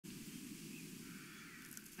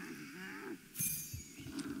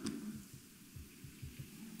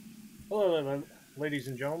Hello, ladies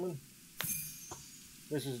and gentlemen.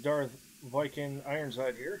 This is Darth Viking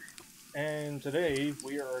Ironside here, and today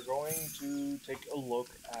we are going to take a look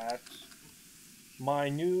at my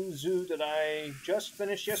new zoo that I just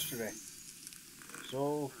finished yesterday.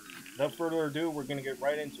 So, without further ado, we're going to get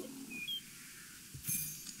right into it.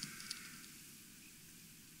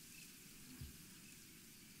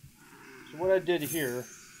 So what I did here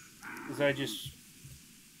is I just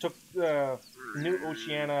took the new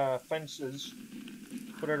Oceania fences,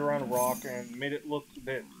 put it around a rock, and made it look a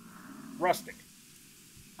bit rustic.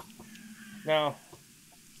 Now,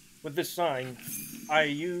 with this sign, I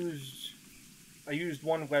used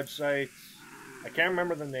one website. I can't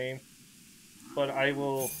remember the name, but I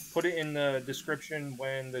will put it in the description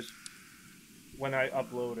when I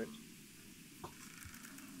upload it.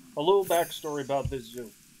 A little backstory about this zoo.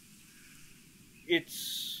 It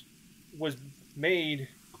was made,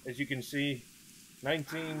 as you can see,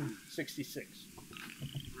 1966.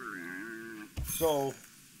 So,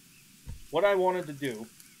 what I wanted to do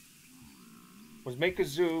was make a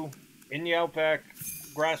zoo in the outback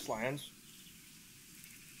grasslands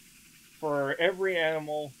for every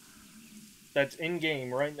animal that's in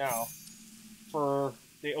game right now for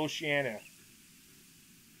the Oceania.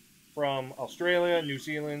 From Australia, New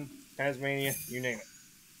Zealand, Tasmania, you name it.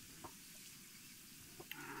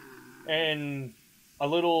 And a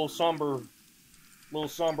little somber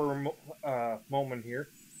moment here.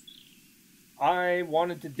 I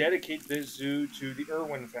wanted to dedicate this zoo to the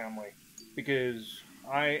Irwin family because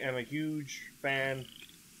I am a huge fan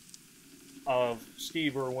of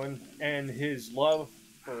Steve Irwin and his love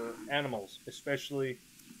for animals, especially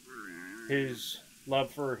his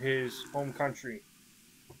love for his home country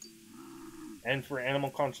and for animal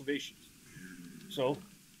conservation. So,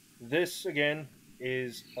 this again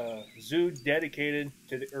is a zoo dedicated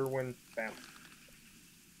to the Irwin family.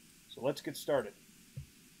 So let's get started.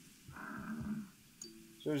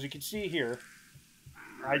 So as you can see here,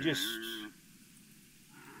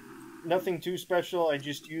 nothing too special. I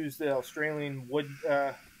just used the Australian wood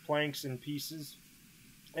planks and pieces,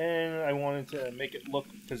 and I wanted to make it look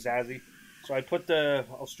pizzazzy. So I put the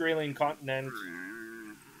Australian continent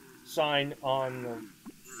sign on the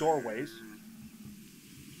doorways.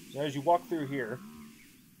 So as you walk through here,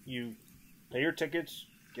 you pay your tickets,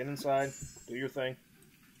 get inside, do your thing.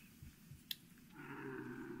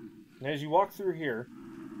 And as you walk through here,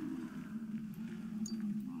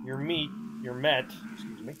 you're met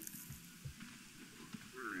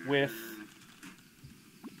with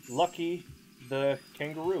Lucky the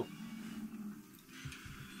kangaroo.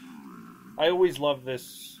 I always loved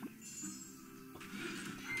this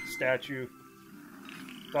statue.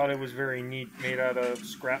 Thought it was very neat, made out of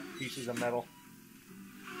scrap pieces of metal.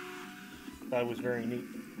 Thought it was very neat.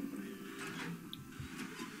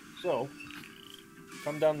 So,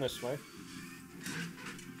 come down this way,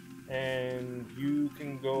 and you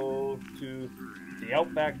can go to the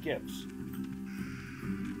Outback Gifts.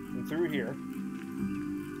 And through here,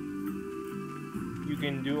 you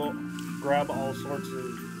can grab all sorts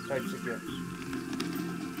of types of gifts.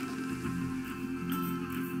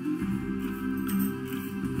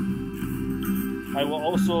 I will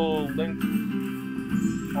also link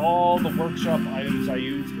all the workshop items I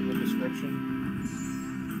used in the description,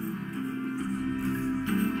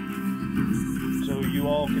 so you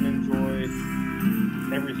all can enjoy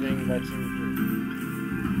everything that's in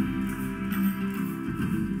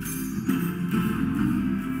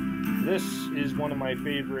here. This is one of my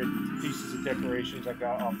favorite pieces of decorations I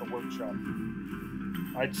got off the workshop.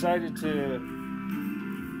 I decided to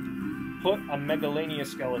put a Megalania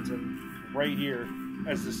skeleton right here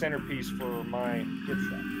as the centerpiece for my gift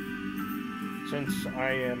shop. Since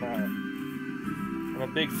I'm a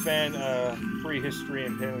big fan of prehistory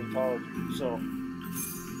and paleontology, so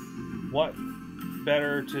what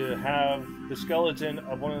better to have the skeleton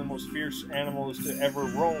of one of the most fierce animals to ever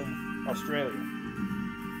roam Australia.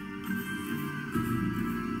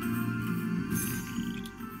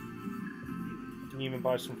 You can even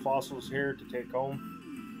buy some fossils here to take home.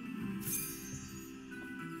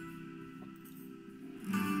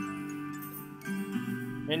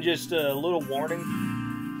 And just a little warning,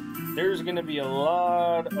 there's going to be a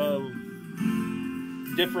lot of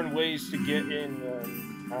different ways to get in.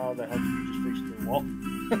 How the hell did you just fix the wall?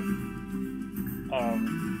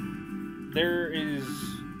 There is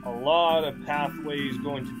a lot of pathways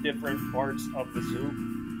going to different parts of the zoo,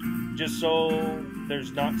 just so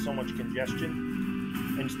there's not so much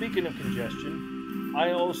congestion. And speaking of congestion,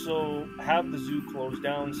 I also have the zoo closed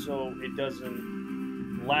down so it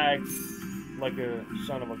doesn't lag like a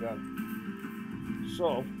son of a gun.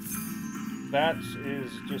 So, that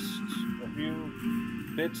is just a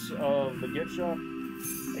few bits of the gift shop.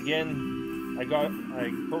 Again, I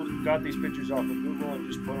got these pictures off of Google and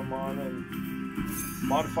just put them on and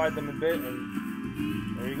modified them a bit,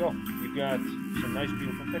 and there you go. You've got some nice,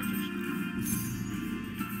 beautiful pictures.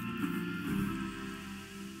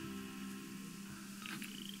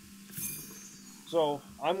 So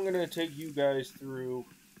I'm going to take you guys through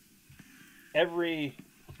every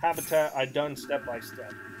habitat I've done step by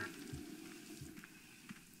step,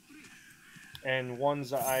 and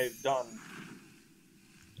ones I've done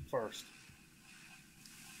first.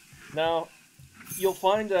 Now, you'll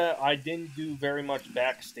find that I didn't do very much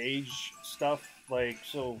backstage stuff, like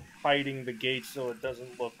so hiding the gates so it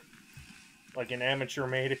doesn't look like an amateur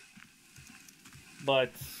made it.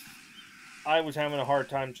 But I was having a hard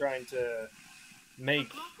time trying to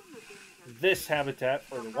make this habitat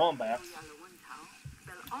for the wombats.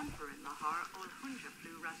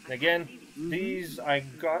 Again, these I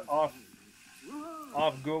got off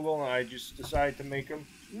Google, and I just decided to make them.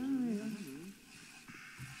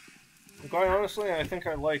 And quite honestly, I think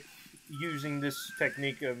I like using this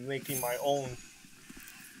technique of making my own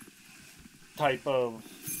type of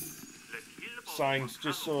signs,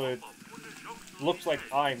 just so it looks like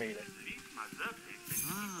I made it.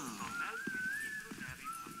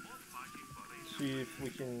 Let's see if we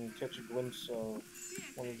can catch a glimpse of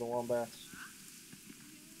one of the wombats.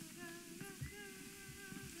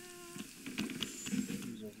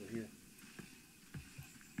 He's over here.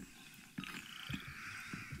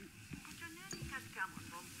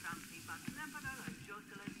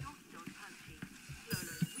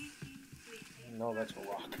 No, that's a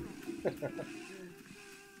rock.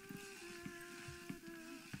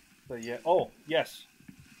 But yeah, oh, yes.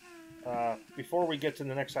 Before we get to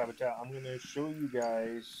the next habitat, I'm going to show you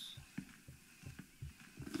guys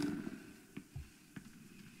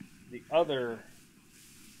the other...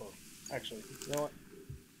 Oh, actually, you know what?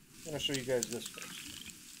 I'm going to show you guys this first.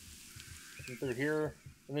 Come through here,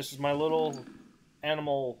 and this is my little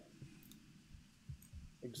animal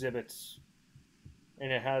exhibits.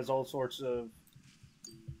 And it has all sorts of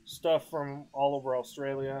stuff from all over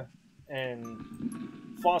Australia and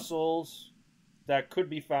fossils that could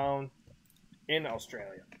be found in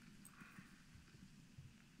Australia.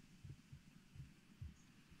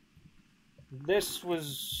 This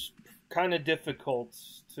was kind of difficult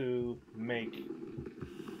to make,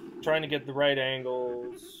 trying to get the right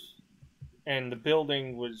angles, and the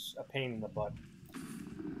building was a pain in the butt.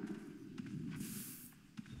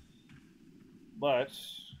 But,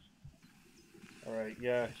 alright,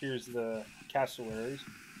 yeah, here's the cassowaries.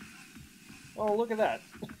 Oh, look at that.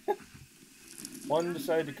 One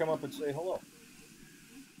decided to come up and say hello.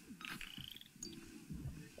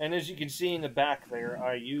 And as you can see in the back there,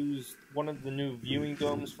 I used one of the new viewing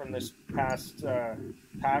domes from this past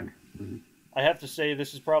pack. I have to say,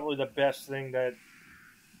 this is probably the best thing that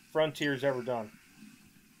Frontier's ever done.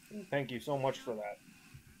 And thank you so much for that.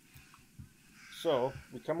 So,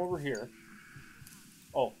 we come over here.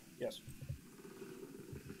 Oh, yes.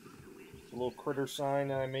 It's a little critter sign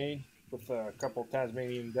that I made with a couple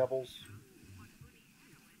Tasmanian devils.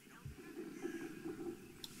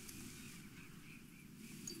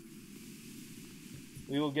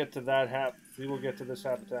 We will get to that we will get to this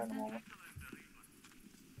habitat in a moment.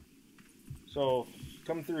 So,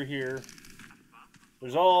 come through here.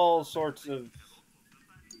 There's all sorts of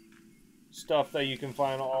stuff that you can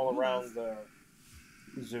find all around the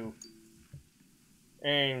zoo.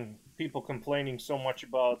 And people complaining so much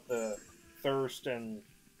about the thirst and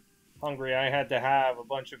hungry, I had to have a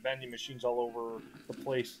bunch of vending machines all over the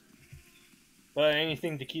place. But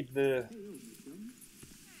anything to keep the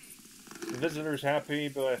visitors happy,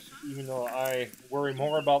 but even though I worry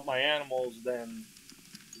more about my animals than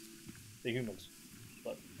the humans.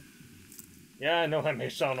 But yeah, I know that may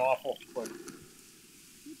sound awful, but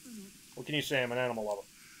what can you say? I'm an animal lover.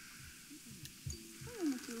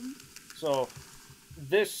 So,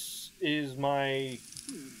 this is my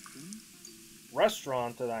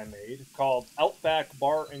restaurant that I made called Outback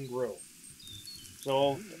Bar and Grill.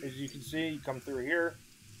 So, as you can see, you come through here,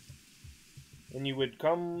 and you would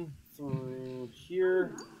come through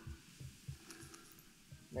here.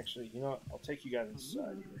 Actually, you know what? I'll take you guys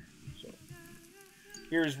inside here. So,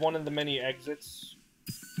 here's one of the many exits.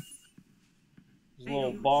 There's a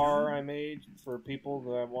little bar I made for people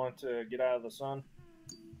that want to get out of the sun.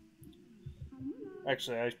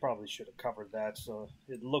 Actually, I probably should have covered that so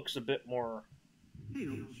it looks a bit more...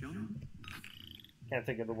 Can't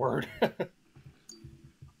think of the word. But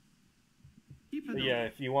yeah,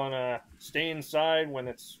 if you want to stay inside when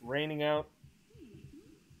it's raining out,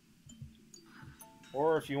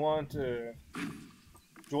 Or if you want to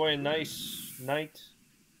enjoy a nice night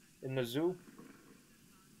in the zoo,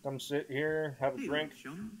 come sit here, have a drink,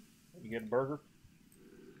 you get a burger.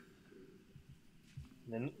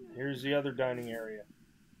 And then here's the other dining area.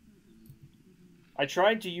 I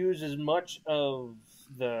tried to use as much of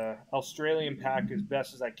the Australian pack as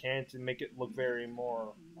best as I can to make it look very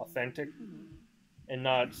more authentic and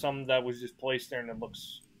not some that was just placed there and it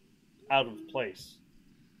looks out of place.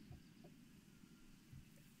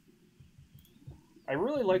 I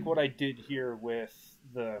really like what I did here with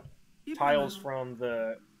the tiles from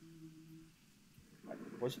the...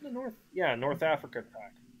 Was it the North? Yeah, North Africa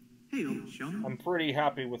pack. I'm pretty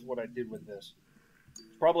happy with what I did with this. It's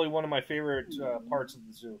probably one of my favorite parts of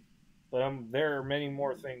the zoo. But there are many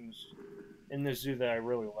more things in this zoo that I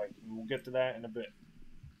really like. And we'll get to that in a bit.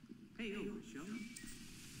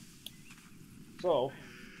 So,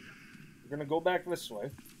 we're going to go back this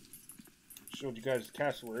way. Showed you guys the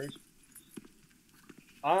cassowaries.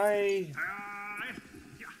 I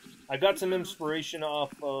got some inspiration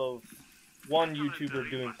off of one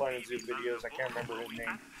YouTuber doing Planet Zoo videos. I can't remember his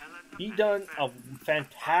name. He done a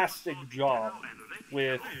fantastic job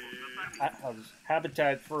with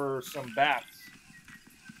habitat for some bats.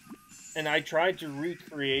 And I tried to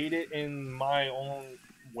recreate it in my own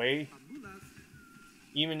way.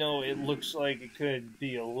 Even though it looks like it could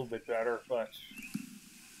be a little bit better, but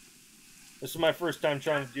this is my first time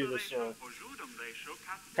trying to do this, so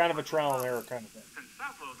kind of a trial and error kind of thing.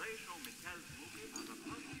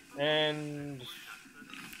 And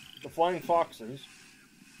the flying foxes,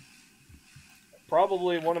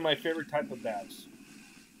 probably one of my favorite type of bats.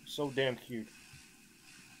 So damn cute.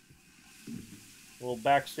 A little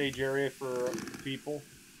backstage area for people.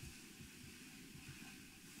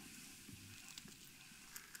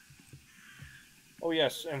 Oh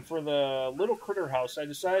yes, and for the little critter house, I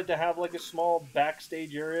decided to have like a small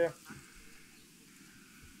backstage area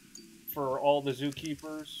for all the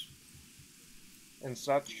zookeepers and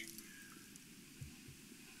such.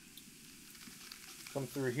 Come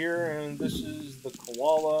through here, and this is the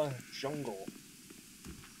koala jungle.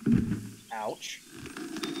 Ouch.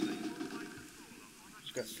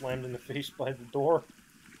 Just got slammed in the face by the door.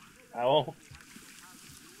 Ow.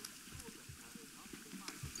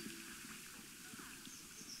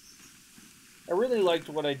 I really liked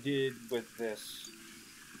what I did with this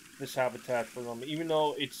habitat for them, even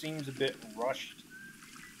though it seems a bit rushed.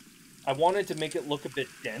 I wanted to make it look a bit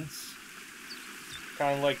dense,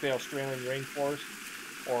 kind of like the Australian rainforest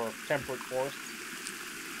or temperate forest.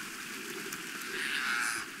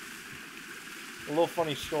 A little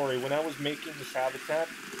funny story, when I was making this habitat,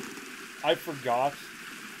 I forgot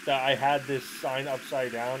that I had this sign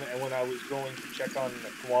upside down, and when I was going to check on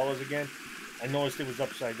the koalas again, I noticed it was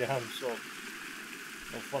upside down, so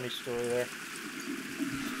a funny story there.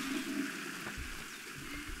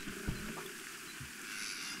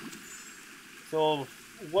 So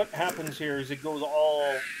what happens here is it goes all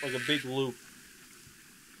like a big loop.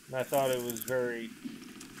 And I thought it was very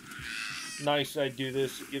nice I do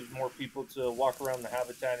this. It gives more people to walk around the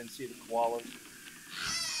habitat and see the koalas.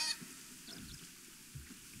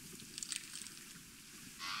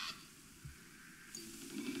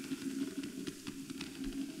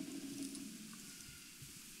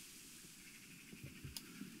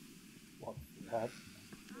 That.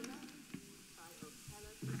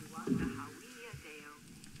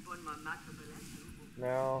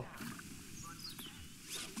 Now,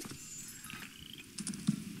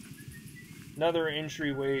 another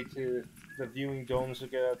entryway to the viewing domes. I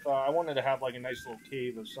thought I wanted to have like a nice little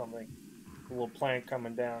cave or something, a little plant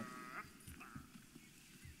coming down.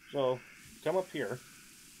 So, come up here.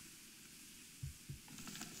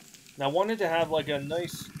 Now, I wanted to have like a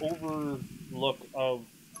nice overlook of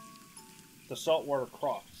the saltwater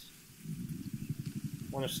crocs,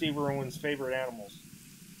 one of Steve Irwin's favorite animals.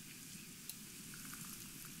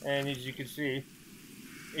 And as you can see,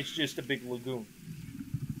 it's just a big lagoon.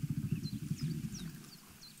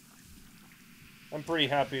 I'm pretty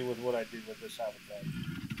happy with what I did with this habitat.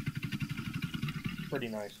 Pretty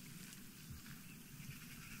nice.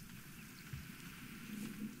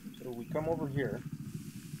 So we come over here.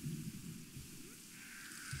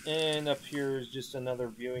 And up here is just another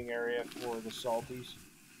viewing area for the salties.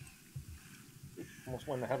 Almost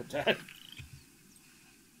won the habitat.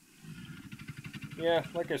 Yeah,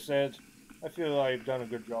 like I said, I feel I've done a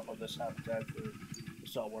good job of this habitat for the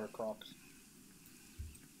saltwater crocs.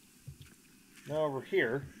 Now over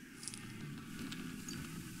here,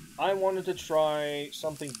 I wanted to try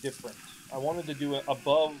something different. I wanted to do an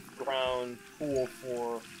above ground pool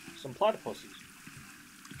for some platypuses.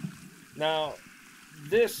 Now,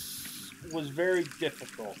 this was very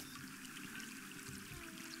difficult.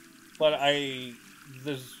 But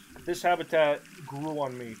this habitat grew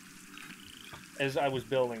on me as I was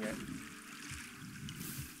building it.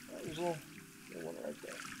 There's a little one right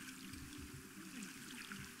there.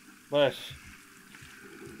 But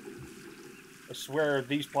I swear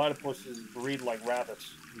these platypuses breed like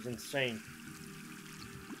rabbits. It's insane.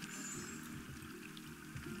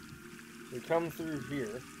 We come through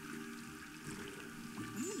here.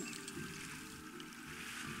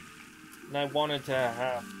 And I wanted to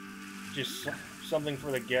have just something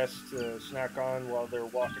for the guests to snack on while they're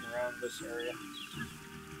walking around this area.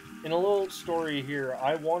 In a little story here,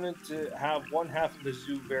 I wanted to have one half of the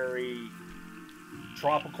zoo very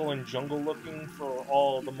tropical and jungle looking for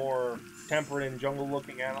all the more temperate and jungle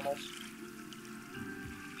looking animals.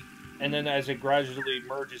 And then as it gradually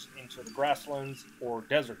merges into the grasslands or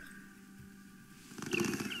desert.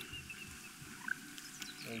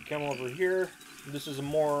 And you come over here. This is a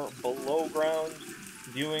more below ground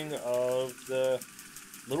viewing of the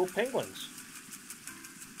little penguins.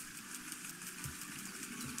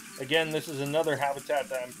 Again, this is another habitat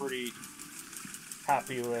that I'm pretty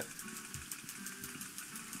happy with.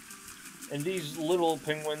 And these little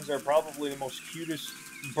penguins are probably the most cutest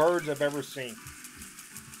birds I've ever seen.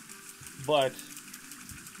 But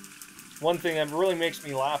one thing that really makes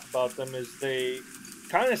me laugh about them is they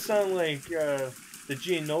kind of sound like the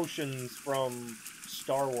Geonosians from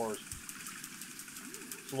Star Wars.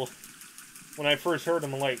 So when I first heard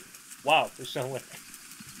them, I'm like, wow, they sound like...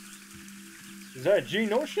 Is that a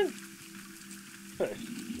Geonosian?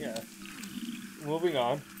 Yeah. Moving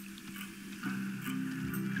on.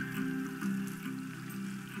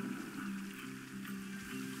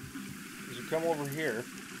 As you come over here,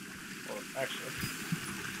 or actually...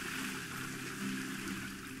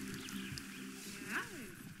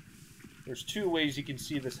 There's two ways you can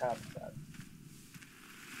see this habitat.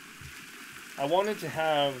 I wanted to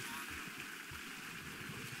have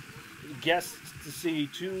guests to see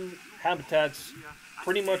two habitats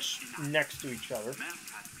pretty much next to each other.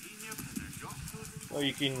 So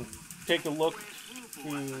you can take a look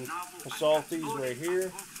to the salties right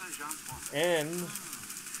here. And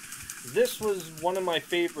this was one of my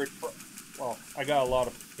favorite, well, I got a lot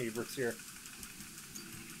of favorites here.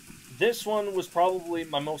 This one was probably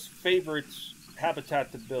my most favorite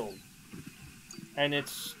habitat to build. And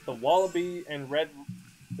it's the wallaby and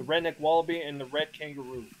the redneck wallaby and the red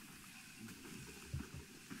kangaroo.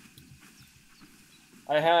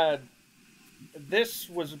 This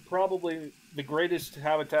was probably the greatest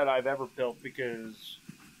habitat I've ever built because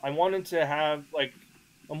I wanted to have like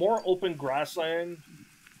a more open grassland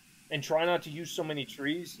and try not to use so many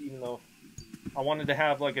trees, even though I wanted to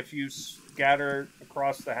have like a few scattered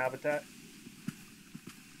across the habitat.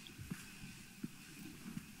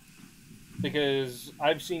 Because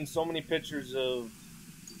I've seen so many pictures of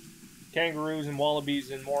kangaroos and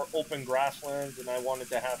wallabies in more open grasslands, and I wanted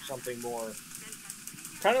to have something more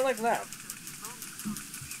kind of like that.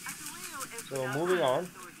 So moving on,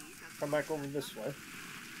 come back over this way.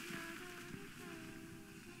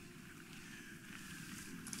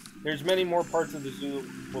 There's many more parts of the zoo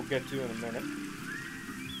we'll get to in a minute.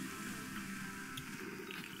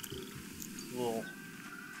 Little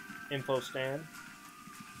info stand.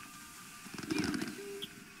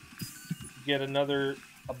 Get another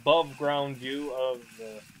above ground view of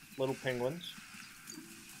the little penguins.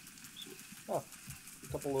 Oh, a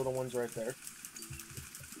couple little ones right there.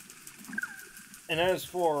 And as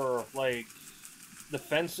for like the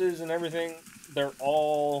fences and everything, they're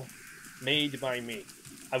all made by me.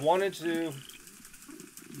 I wanted to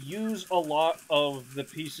use a lot of the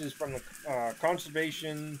pieces from the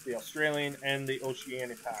conservation, the Australian, and the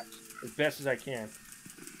Oceanic packs as best as I can.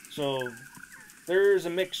 So there's a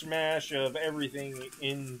mix mash of everything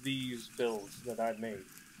in these builds that I've made.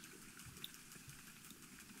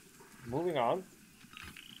 Moving on.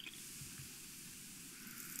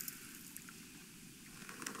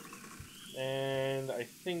 And I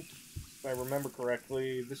think, if I remember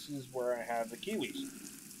correctly, this is where I have the kiwis.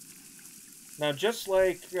 Now, just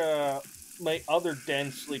like my other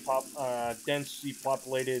densely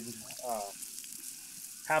populated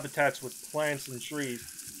habitats with plants and trees,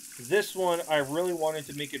 this one I really wanted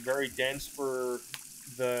to make it very dense for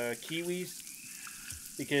the kiwis,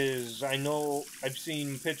 because I know I've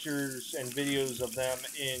seen pictures and videos of them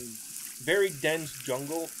in very dense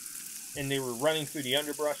jungle, and they were running through the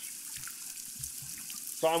underbrush.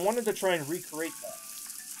 So I wanted to try and recreate that.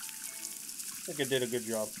 I think I did a good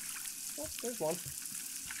job. Oh, there's one.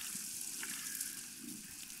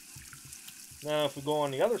 Now, if we go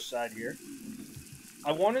on the other side here,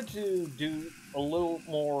 I wanted to do a little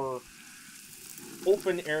more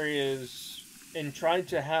open areas and tried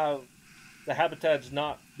to have the habitats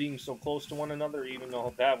not being so close to one another, even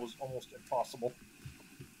though that was almost impossible.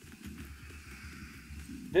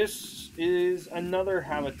 This is another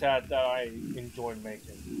habitat that I enjoyed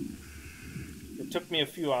making. It took me a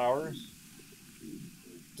few hours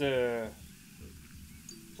to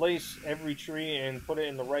place every tree and put it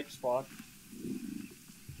in the right spot.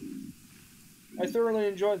 I thoroughly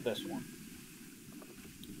enjoyed this one.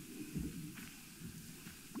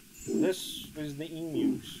 This is the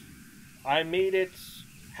emus. I made it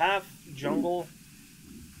half jungle,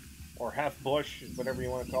 or half bush, whatever you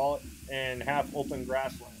want to call it, and half open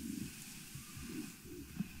grassland.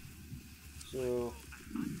 So,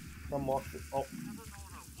 come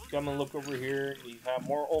and look over here. You have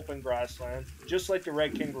more open grassland, just like the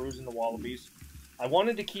red kangaroos and the wallabies. I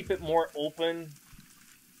wanted to keep it more open,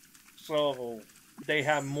 so they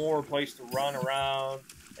have more place to run around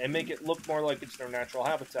and make it look more like it's their natural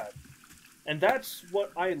habitat. And that's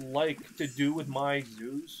what I like to do with my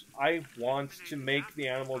zoos. I want to make the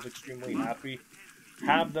animals extremely happy,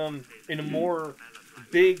 have them in a more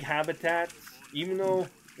big habitat, even though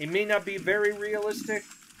it may not be very realistic,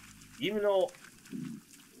 even though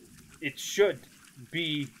it should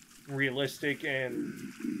be realistic and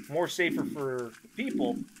more safer for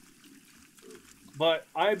people. But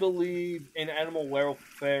I believe in animal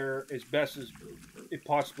welfare as best as it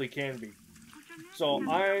possibly can be. So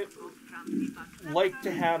I like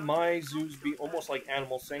to have my zoos be almost like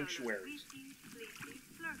animal sanctuaries.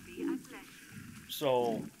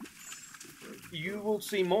 So you will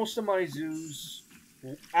see most of my zoos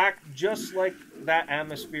act just like that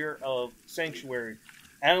atmosphere of sanctuary.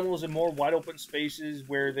 Animals in more wide open spaces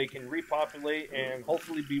where they can repopulate and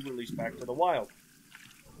hopefully be released back to the wild.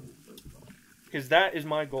 Because that is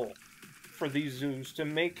my goal for these zoos, to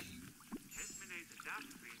make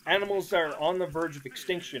animals that are on the verge of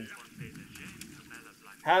extinction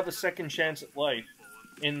have a second chance at life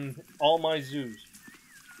in all my zoos.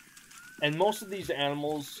 And most of these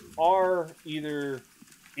animals are either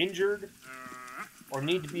injured or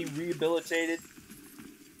need to be rehabilitated,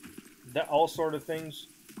 that all sort of things.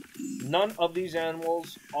 None of these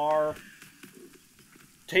animals are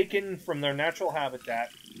taken from their natural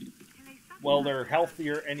habitat while they're healthy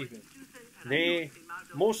or anything.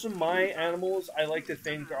 Most of my animals, I like to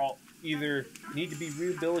think, are either need to be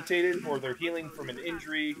rehabilitated or they're healing from an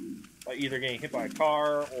injury by either getting hit by a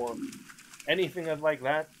car or anything like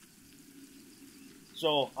that.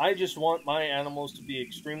 So I just want my animals to be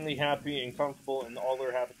extremely happy and comfortable in all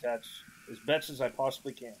their habitats as best as I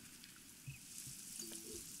possibly can.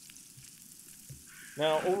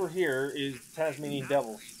 Now over here is Tasmanian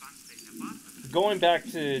devils. Going back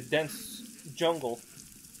to dense jungle,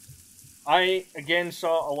 I again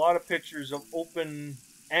saw a lot of pictures of open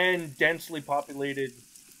and densely populated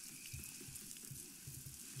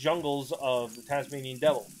jungles of the Tasmanian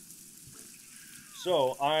devil.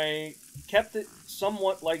 So I kept it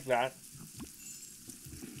somewhat like that.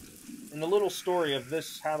 And the little story of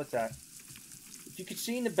this habitat, if you can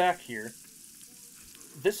see in the back here,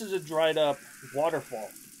 this is a dried up waterfall.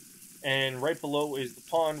 And right below is the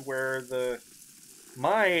pond where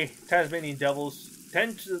my Tasmanian devils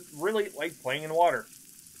tend to really like playing in water.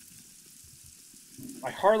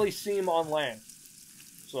 I hardly see them on land.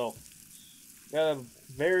 So, got a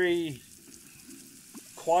very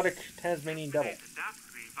aquatic Tasmanian devil.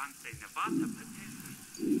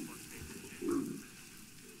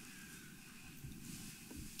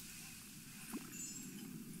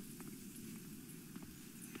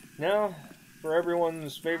 Now, for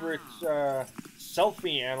everyone's favorite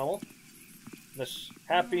selfie animal, this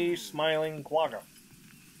happy, smiling quagga.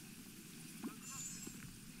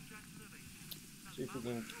 See if we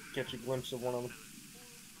can catch a glimpse of one of them.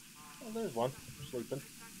 Oh, there's one, sleeping,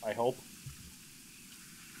 I hope.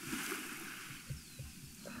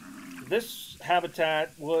 This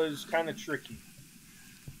habitat was kind of tricky.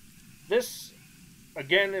 This,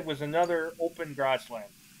 again, it was another open grassland.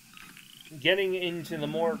 Getting into the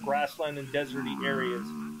more grassland and deserty areas,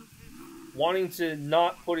 wanting to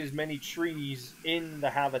not put as many trees in the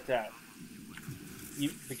habitat,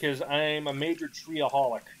 because I'm a major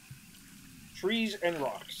treeaholic. Trees and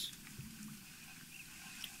rocks.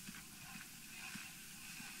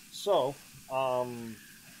 So,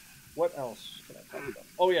 what else can I talk about?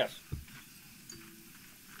 Oh yes.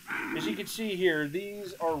 As you can see here,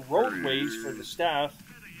 these are roadways for the staff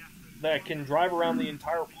that can drive around the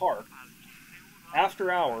entire park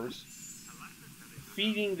after hours,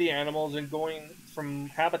 feeding the animals and going from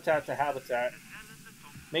habitat to habitat,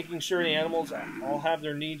 making sure the animals all have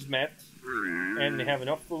their needs met and they have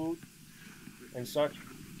enough food and such.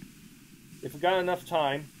 if we got enough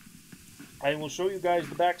time, I will show you guys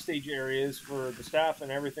the backstage areas for the staff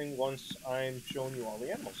and everything once I'm showing you all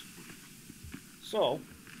the animals. So,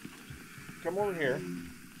 come over here.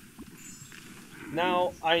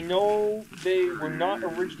 Now, I know they were not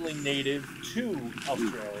originally native to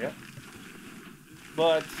Australia,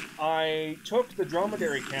 but I took the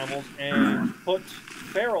dromedary camels and put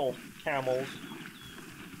feral camels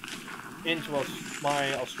into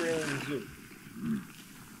my Australian zoo.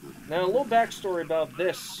 Now, a little backstory about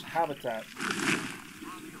this habitat.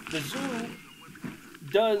 The zoo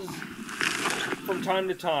does, from time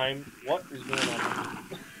to time, what is going on?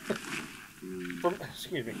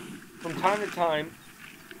 From time to time,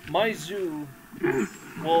 my zoo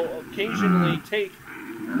will occasionally take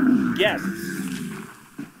guests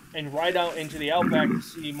and ride out into the outback to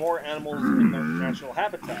see more animals in their natural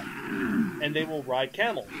habitat. And they will ride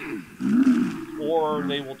camels. Or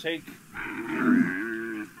they will take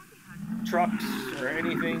trucks or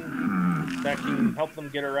anything that can help them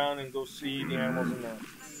get around and go see the animals in their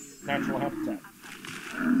natural habitat.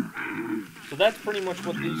 So that's pretty much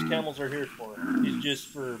what these camels are here for. Is just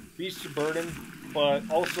for beasts of burden, but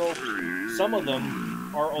also some of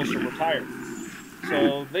them are also retired.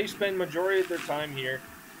 So they spend majority of their time here,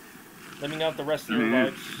 living out the rest of their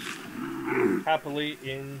lives happily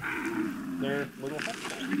in their little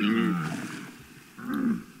habitat.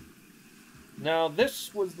 Now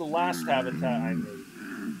this was the last habitat I made.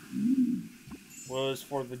 Was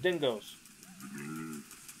for the dingoes.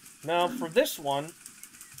 Now for this one,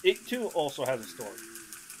 it too also has a story.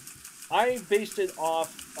 I based it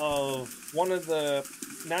off of one of the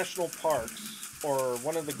national parks, or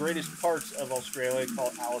one of the greatest parts of Australia,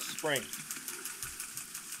 called Alice Springs.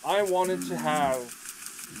 I wanted to have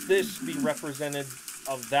this be representative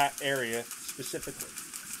of that area specifically.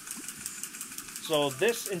 So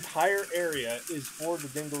this entire area is for the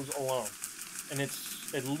dingoes alone. And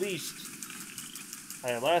it's at least,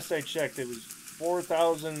 last I checked, it was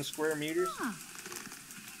 4,000 square meters.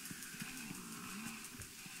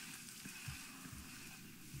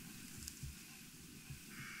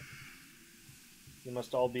 You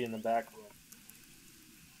must all be in the back room.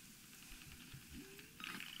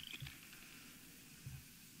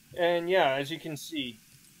 And yeah, as you can see,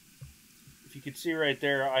 if you can see right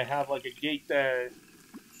there, I have like a gate that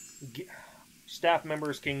staff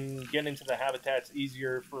members can get into the habitats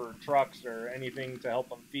easier for trucks or anything to help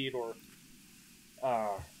them feed or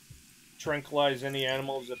tranquilize any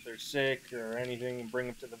animals if they're sick or anything and bring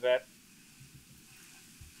them to the vet.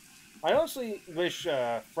 I honestly wish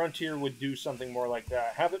Frontier would do something more like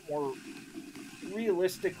that. Have it more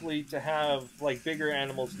realistically to have like bigger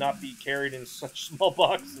animals not be carried in such small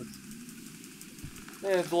boxes.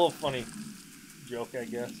 Yeah, it's a little funny joke, I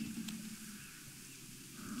guess.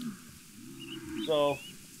 So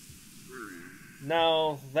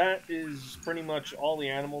now that is pretty much all the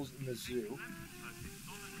animals in the zoo.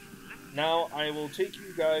 Now I will take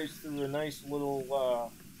you guys through a nice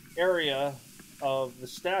little area of the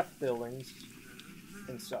staff buildings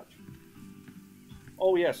and such.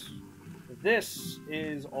 Oh yes, this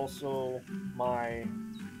is also my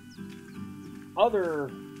other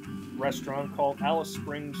restaurant called Alice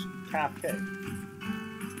Springs Cafe.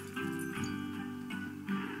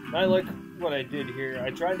 I like what I did here. I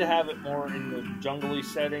tried to have it more in the jungly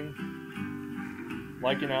setting,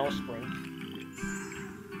 like in Alice Springs.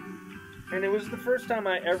 And it was the first time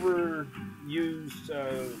I ever used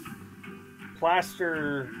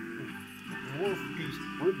plaster roof piece.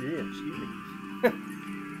 Excuse me.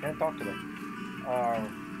 Can't talk today.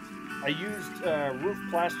 I used roof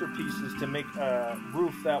plaster pieces to make a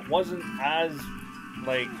roof that wasn't as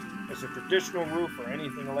like as a traditional roof or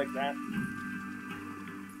anything like that.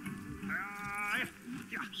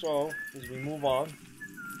 So as we move on,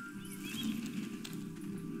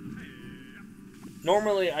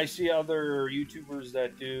 normally I see other YouTubers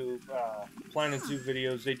that do Planet Zoo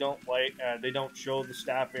videos. They don't show the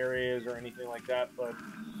staff areas or anything like that, but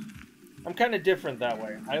I'm kind of different that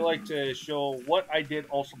way. I like to show what I did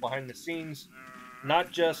also behind the scenes,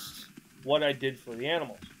 not just what I did for the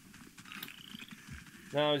animals.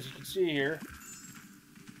 Now, as you can see here,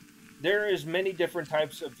 there is many different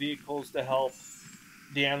types of vehicles to help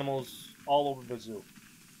the animals all over the zoo.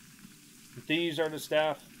 These are the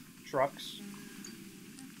staff trucks,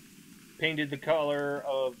 painted the color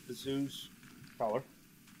of the zoo's color.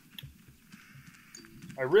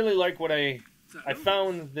 I really like what I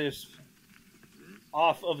found this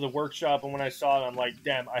off of the workshop, and when I saw it, I'm like,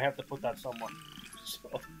 damn, I have to put that somewhere.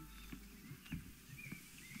 So,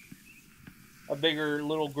 a bigger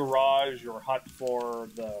little garage or hut for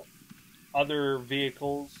the other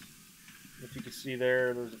vehicles If you can see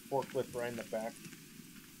there, there's a forklift right in the back.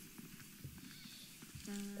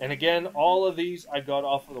 And again, all of these I got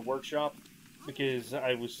off of the workshop because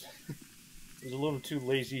I was a little too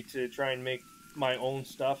lazy to try and make my own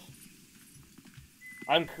stuff.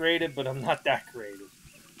 I'm creative, but I'm not that creative.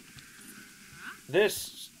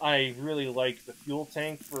 This, I really like the fuel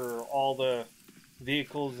tank for all the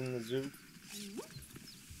vehicles in the zoo.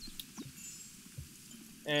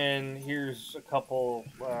 And here's a couple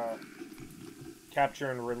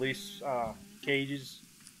capture and release cages.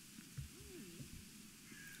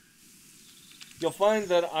 You'll find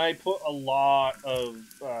that I put a lot of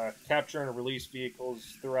capture and release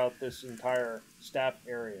vehicles throughout this entire staff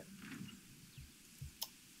area.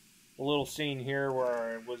 A little scene here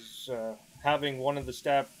where I was having one of the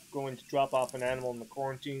staff going to drop off an animal in the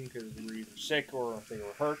quarantine because they were either sick or they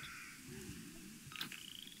were hurt.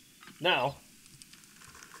 Now,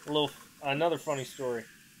 another funny story.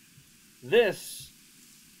 This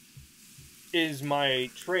is my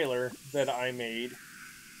trailer that I made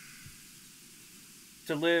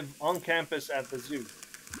to live on campus at the zoo.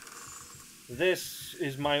 This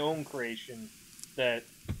is my own creation that,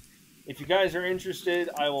 if you guys are interested,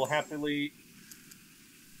 I will happily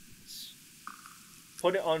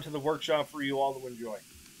put it onto the workshop for you all to enjoy.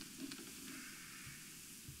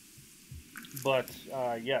 But,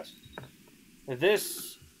 yes.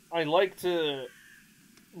 This, I like to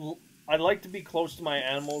be close to my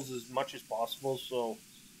animals as much as possible, so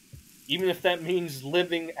even if that means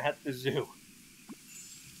living at the zoo.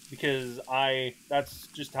 Because that's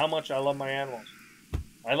just how much I love my animals.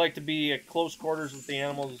 I like to be at close quarters with the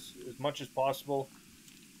animals as much as possible,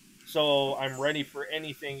 so I'm ready for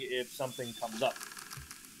anything if something comes up.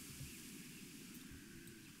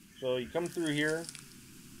 So you come through here.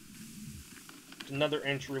 It's another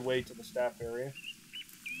entryway to the staff area.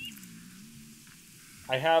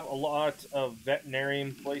 I have a lot of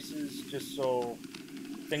veterinarian places just so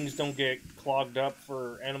things don't get clogged up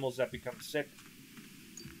for animals that become sick.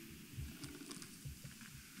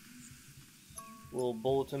 Little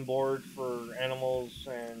bulletin board for animals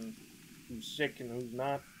and who's sick and who's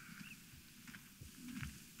not.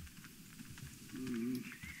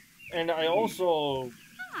 And I also,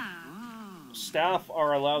 staff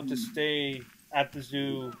are allowed to stay at the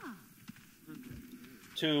zoo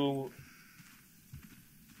too,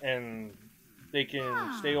 and they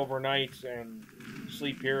can stay overnight and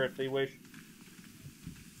sleep here if they wish.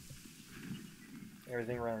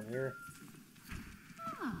 Everything around here.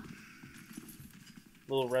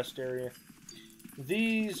 Little rest area.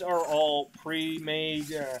 These are all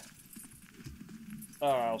pre-made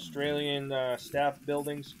Australian staff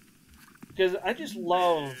buildings, because I just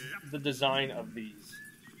love the design of these,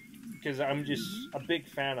 because I'm just a big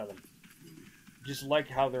fan of them. Just like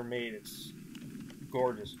how they're made. It's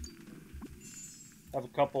gorgeous. I have a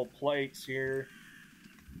couple plates here.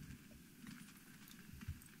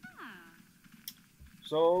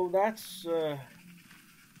 So that's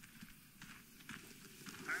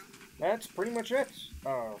pretty much it.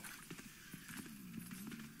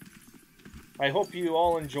 I hope you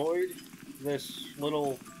all enjoyed this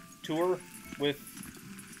little tour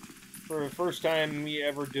for the first time me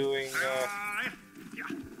ever doing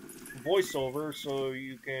voiceover, so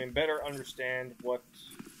you can better understand what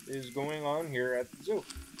is going on here at the zoo.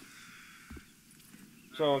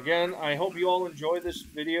 So again, I hope you all enjoyed this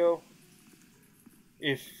video.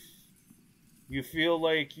 If you feel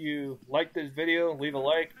like you like this video, leave a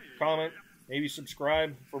like, comment, maybe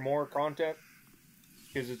subscribe for more content,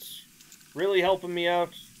 because it's really helping me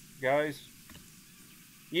out, guys.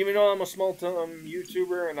 Even though I'm a small-time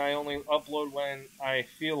YouTuber and I only upload when I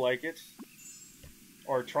feel like it,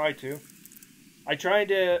 or try to. I try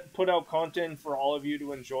to put out content for all of you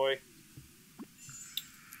to enjoy.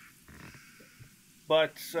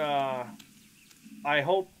 But I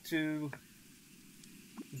hope to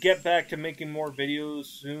get back to making more videos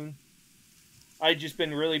soon. I've just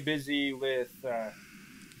been really busy with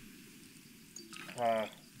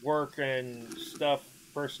work and stuff,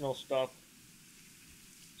 personal stuff.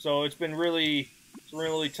 So it's been really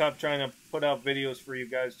tough trying to put out videos for you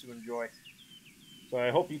guys to enjoy. So I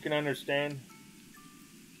hope you can understand.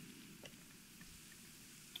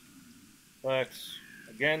 But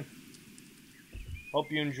again, hope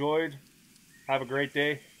you enjoyed. Have a great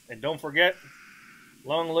day. And don't forget,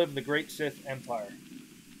 long live the great Sith Empire.